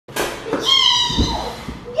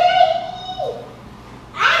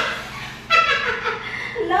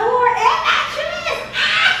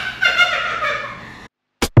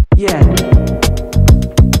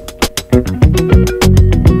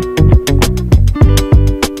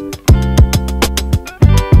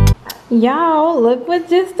Y'all, look what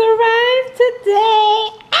just arrived today.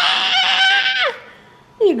 Ah!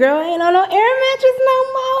 Your girl ain't on no air mattress no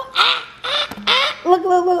more. Ah, ah, ah. Look,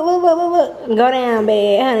 look, look, look, look, look, look. Go down,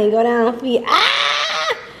 babe, honey. Go down, feet.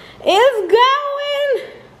 Ah! It's going.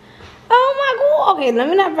 Oh my God. Okay, let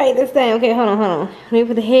me not break this thing. Okay, hold on, hold on. Let me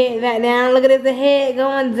put the head back down. Look at this, the head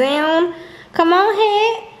going down. Come on,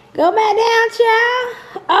 head. Go back down, child.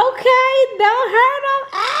 Okay, don't hurt them.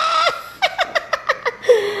 Ah!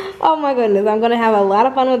 Oh my goodness, I'm gonna have a lot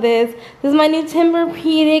of fun with this. This is my new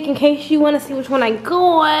Tempur-Pedic, in case you want to see which one I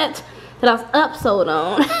got that I was upsold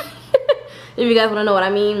on. If you guys want to know what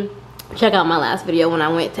I mean, check out my last video when I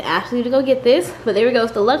went to Ashley to go get this. But there we go,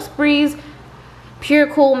 it's the Luxe Breeze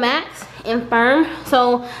Pure Cool Max and Firm.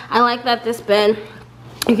 So I like that this bed,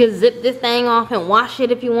 you can zip this thing off and wash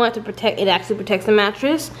it if you want to protect. It actually protects the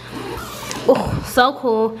mattress. Oh, so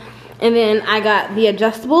cool. And then I got the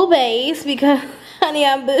adjustable base because honey,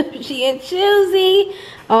 I'm bougie and choosy.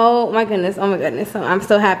 Oh my goodness, oh my goodness. So I'm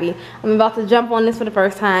so happy. I'm about to jump on this for the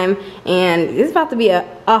first time, and it's about to be a,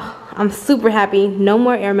 oh, I'm super happy. No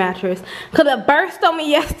more air mattress. Cause it burst on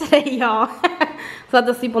me yesterday, y'all. So I have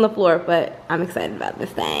to sleep on the floor, but I'm excited about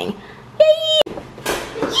this thing. Yay!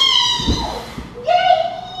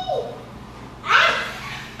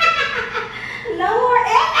 No more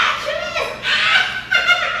air mattress!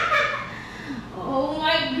 Oh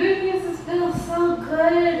my goodness, this feels so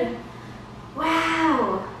good.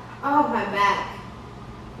 Wow. Oh, my back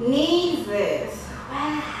needs this.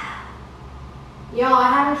 Wow. Y'all,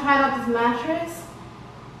 I haven't tried out this mattress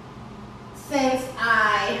since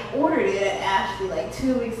I ordered it at Ashley like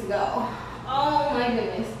 2 weeks ago. Oh my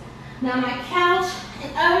goodness. Now my couch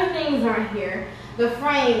and other things aren't here. The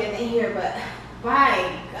frame isn't here, but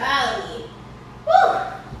by golly. Woo!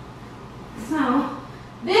 So,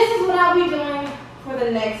 this is what I'll be doing for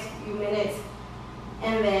the next few minutes.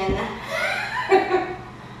 And then,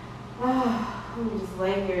 oh, let me just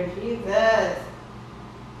lay here. Jesus.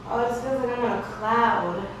 Oh, this feels like I'm on a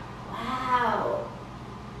cloud. Wow.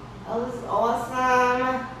 Oh, this is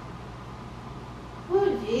awesome. Oh,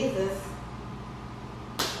 Jesus.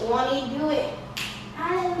 Won't he do it?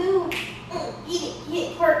 Hallelujah. Get it,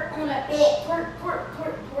 get twerk on that bed. Twerk, twerk,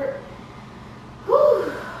 twerk, twerk.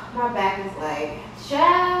 Whew. My back is like,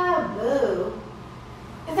 shaboo.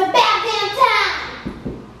 It's about damn time.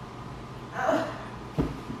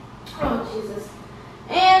 Oh, Jesus.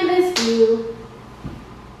 And this view.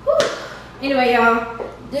 Whew. Anyway, y'all,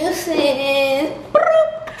 this is.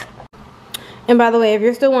 And by the way, if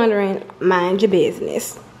you're still wondering, mind your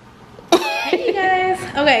business. Hey, you guys.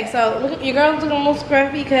 Okay, so look, your girl's looking a little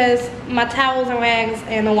scruffy because my towels and rags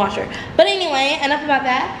and the washer. But anyway, enough about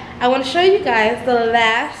that. I want to show you guys the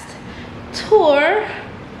last tour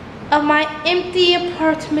of my empty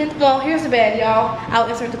apartment. Well, here's the bed, y'all. I'll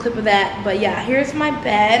insert the clip of that. But yeah, here's my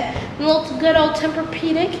bed. A little good old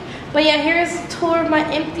Tempur-Pedic. But yeah, here's a tour of my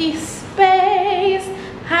empty space.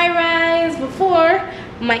 High-rise before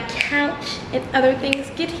my couch and other things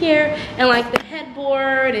get here. And like the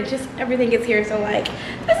headboard and just everything gets here. So like,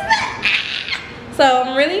 this is it. So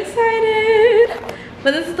I'm really excited.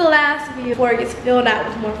 But this is the last view before it gets filled out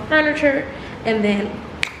with more furniture. And then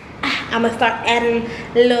I'm gonna start adding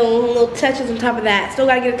little touches on top of that. Still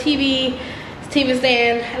gotta get a TV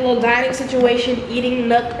stand, a little dining situation, eating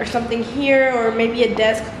nook or something here, or maybe a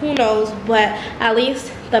desk, who knows, but at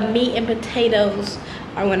least the meat and potatoes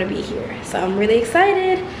are gonna be here. So I'm really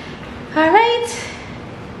excited. All right,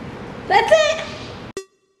 that's it.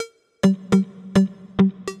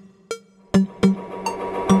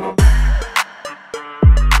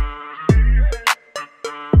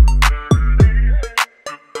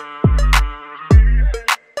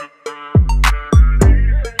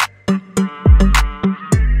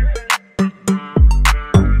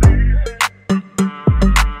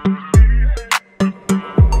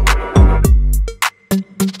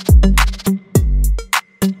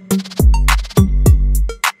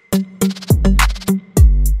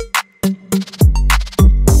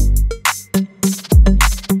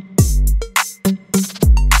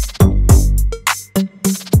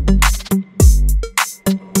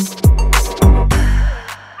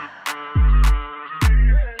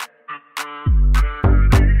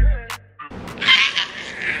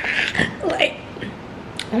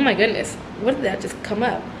 Oh my goodness, what did that just come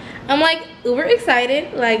up? I'm like uber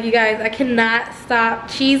excited. Like, you guys, I cannot stop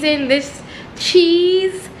cheesing. This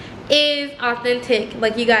cheese is authentic.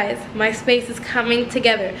 Like, you guys, my space is coming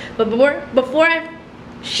together. But before I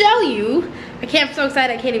show you, I'm so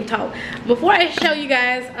excited I can't even talk. Before I show you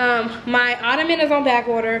guys, my ottoman is on back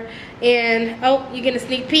order, and oh, you get a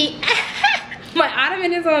sneak peek. My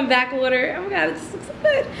ottoman is on back order. Oh my god, it just looks so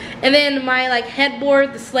good. And then my like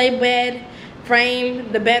headboard, the sleigh bed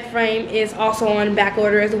frame, the bed frame is also on back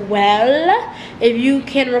order as well. If you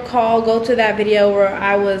can recall, go to that video where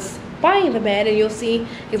I was buying the bed and you'll see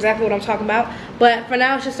exactly what I'm talking about. But for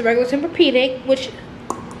now, it's just a regular Tempur-Pedic, which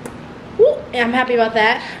I'm happy about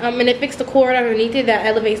that. And it fixed the cord underneath it that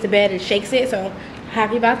elevates the bed and shakes it, so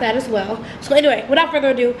happy about that as well. So anyway, without further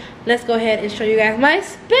ado, let's go ahead and show you guys my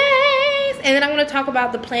space, and then I'm going to talk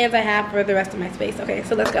about the plans I have for the rest of my space. Okay,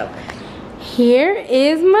 so let's go. Here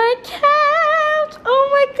is my couch. Oh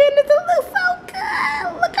my goodness, it looks so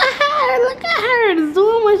good. Look at her, look at her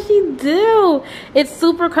doing what she do. It's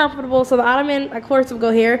super comfortable. So the ottoman, of course, will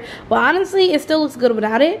go here, but honestly it still looks good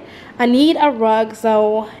without it. I need a rug,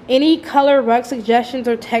 so any color rug suggestions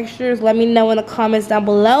or textures, let me know in the comments down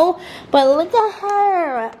below. But look at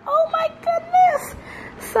her. Oh my goodness,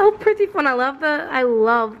 so pretty fun. I love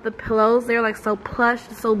the pillows. They're like so plush,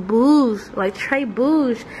 so bouge, like Trey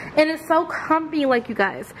bouge, and it's so comfy, like you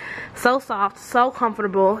guys, so soft, so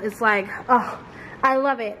comfortable. It's like, oh, I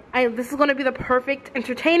love it. This is going to be the perfect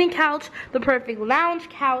entertaining couch, the perfect lounge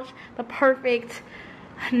couch, the perfect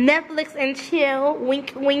Netflix and chill,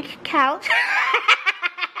 wink wink couch.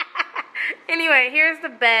 Anyway, here's the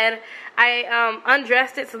bed. I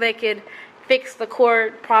undressed it so they could fix the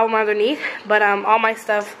cord problem underneath, but all my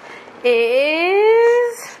stuff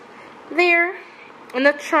is there in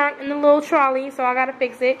the trunk, in the little trolley, so I gotta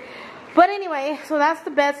fix it. But anyway, so that's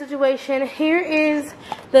the bed situation. Here is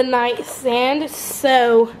the nightstand.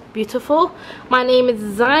 So beautiful. My name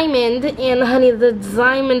is Diamond, and honey, the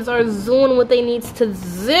diamonds are doing what they need to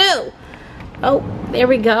do. Oh, there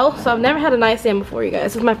we go. So I've never had a nightstand before, you guys.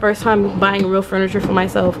 This is my first time buying real furniture for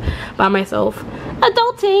myself, by myself.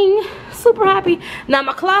 Adulting. Super happy. Now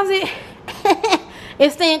my closet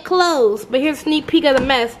is staying closed, but here's a sneak peek of the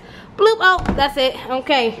mess. Bloop. Oh, that's it.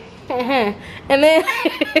 Okay. And then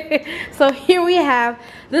so here we have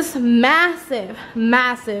this massive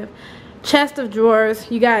chest of drawers.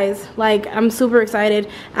 You guys, like, I'm super excited.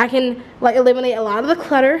 I can like eliminate a lot of the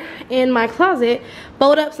clutter in my closet,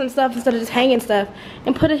 fold up some stuff instead of just hanging stuff,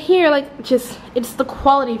 and put it here. Like, just, it's the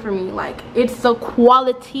quality for me. Like, it's the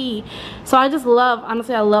quality. So I just love,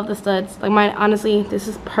 honestly, I love the studs. Like, honestly, this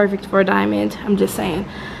is perfect for a diamond. I'm just saying.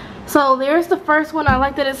 So there's the first one. I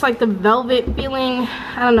like that it's like the velvet feeling.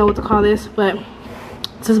 I don't know what to call this, but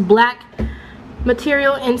it's this black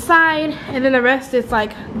material inside, and then the rest is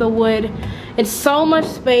like the wood. It's so much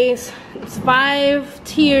space. It's 5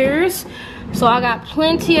 tiers, so I got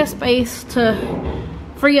plenty of space to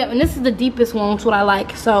free up, and this is the deepest one, which is what I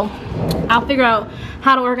like. So I'll figure out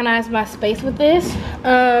how to organize my space with this.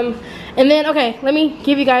 And then, okay, let me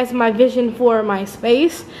give you guys my vision for my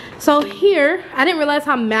space. So here, I didn't realize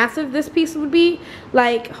how massive this piece would be.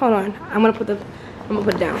 Like, hold on, I'm gonna put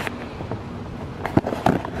it down.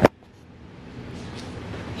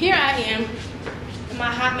 Here I am in my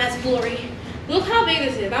hot mess glory. Look how big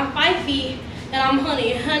this is. I'm 5 feet, and I'm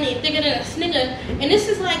honey, thicker than a snicker, and this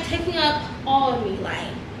is like taking up all of me. Like,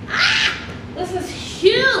 this is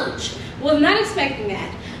huge. Was not expecting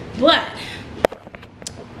that, but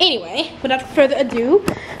anyway, without further ado,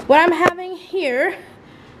 what I'm having here,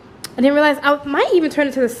 I didn't realize I might even turn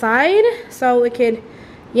it to the side so it could,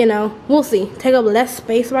 you know, we'll see, take up less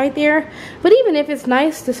space right there. But even if it's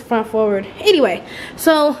nice, just front forward. Anyway,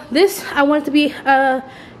 so this, I want it to be a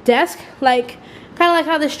desk, like kind of like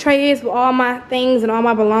how this tray is with all my things and all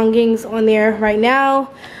my belongings on there right now.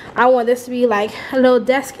 I want this to be like a little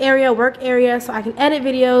desk area, work area, so I can edit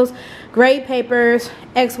videos, grade papers,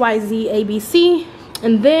 XYZ, ABC.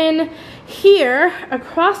 And then here,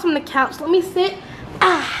 across from the couch, let me sit.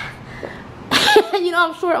 You know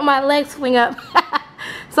I'm short on my legs swing up.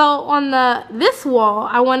 So on this wall,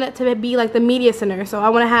 I want it to be like the media center. So I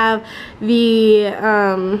want to have the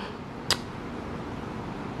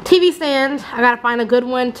TV stand. I gotta find a good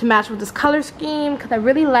one to match with this color scheme because I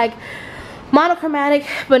really like monochromatic.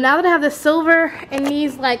 But now that I have the silver and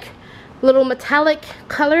these like little metallic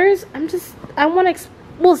colors,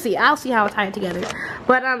 we'll see. I'll see how I tie it together.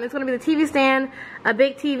 But it's gonna be the TV stand, a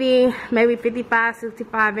big TV, maybe 55,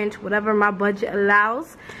 65 inch, whatever my budget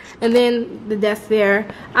allows, and then the desk there.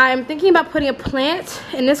 I'm thinking about putting a plant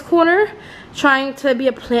in this corner, trying to be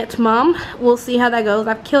a plant mom. We'll see how that goes.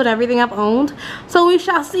 I've killed everything I've owned, so we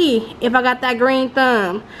shall see if I got that green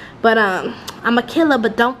thumb. But I'm a killer,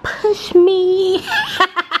 but don't push me.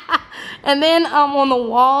 And then on the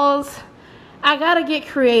walls, I gotta get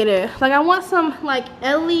creative. Like, I want some like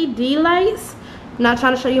LED lights. I'm not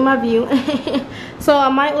trying to show you my view. So I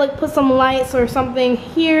might like put some lights or something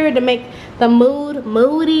here to make the mood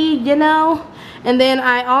moody, you know. And then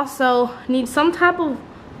I also need some type of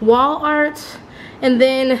wall art. And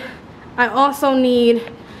then I also need,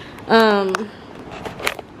 what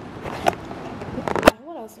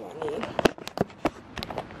else do I need?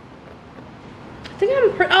 I think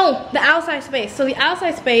oh, the outside space. So the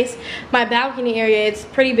outside space, my balcony area, it's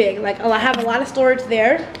pretty big. Like, I have a lot of storage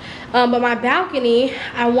there. But my balcony,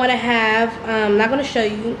 I want to have, I'm not going to show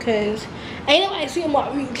you because ain't nobody seeing my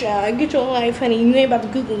view, child. Get your life, honey. You ain't about to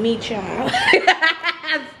Google me, child.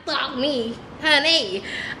 Stalk me, honey.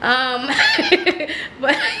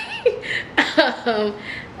 But,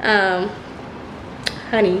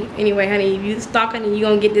 honey, anyway, honey, if you stalk, honey, you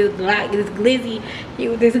gonna get this glizzy.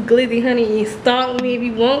 This glizzy, honey. You stalk me if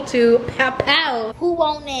you want to. Pow, pow. Who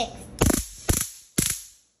want next?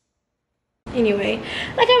 Anyway,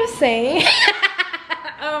 like I was saying,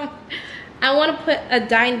 I want to put the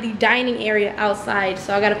dining area outside,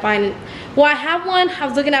 so I gotta find, well, I have one I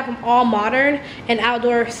was looking at from All Modern, an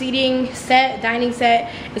outdoor seating set, dining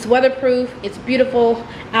set. It's weatherproof, it's beautiful.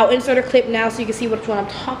 I'll insert a clip now so you can see which one I'm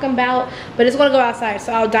talking about, but it's gonna go outside,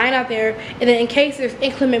 so I'll dine out there, and then in case there's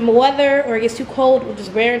inclement weather or it gets too cold, which is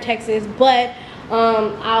rare in Texas, but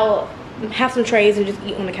I'll have some trays and just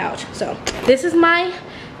eat on the couch. So this is my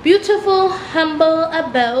beautiful, humble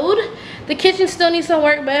abode. The kitchen still needs some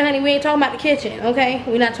work, but honey, we ain't talking about the kitchen, okay?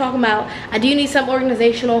 We're not talking about, I do need some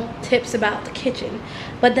organizational tips about the kitchen,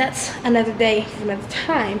 but that's another day, another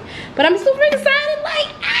time. But I'm super excited, like,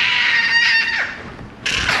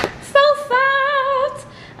 so soft.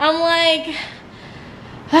 I'm like,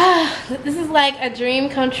 this is like a dream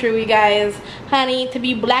come true, you guys. Honey, to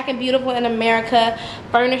be black and beautiful in America,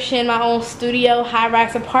 furnishing my own studio,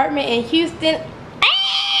 high-rise apartment in Houston.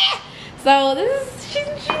 So this is, she's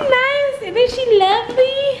nice, and then she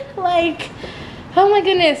lovely, like, oh my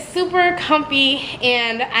goodness, super comfy,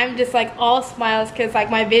 and I'm just like all smiles because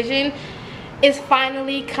like my vision is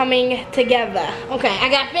finally coming together. Okay, I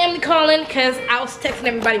got family calling because I was texting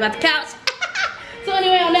everybody about the couch. So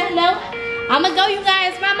anyway, on that note, I'ma go, you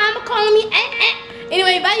guys. My mama calling me.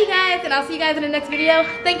 Anyway, bye you guys, and I'll see you guys in the next video.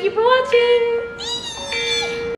 Thank you for watching.